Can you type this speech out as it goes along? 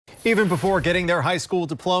Even before getting their high school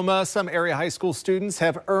diploma, some area high school students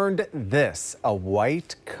have earned this, a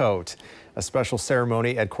white coat. A special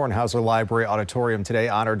ceremony at Kornhauser Library Auditorium today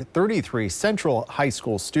honored 33 Central High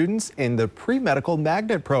School students in the pre-medical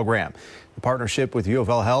magnet program. The partnership with U of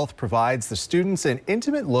L Health provides the students an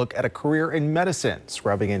intimate look at a career in medicine,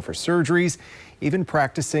 scrubbing in for surgeries, even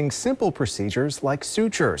practicing simple procedures like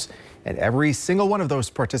sutures. And every single one of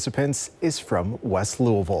those participants is from West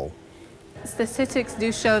Louisville. Statistics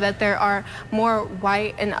do show that there are more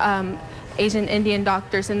white and Asian Indian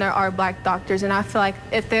doctors than there are black doctors, and I feel like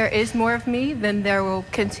if there is more of me, then that will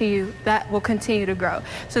continue to grow.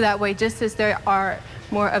 So that way, just as there are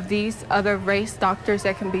more of these other race doctors,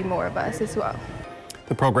 there can be more of us as well.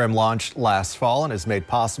 The program launched last fall and is made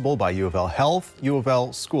possible by U of L Health, U of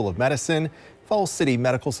L School of Medicine, Falls City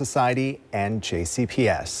Medical Society, and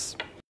JCPS.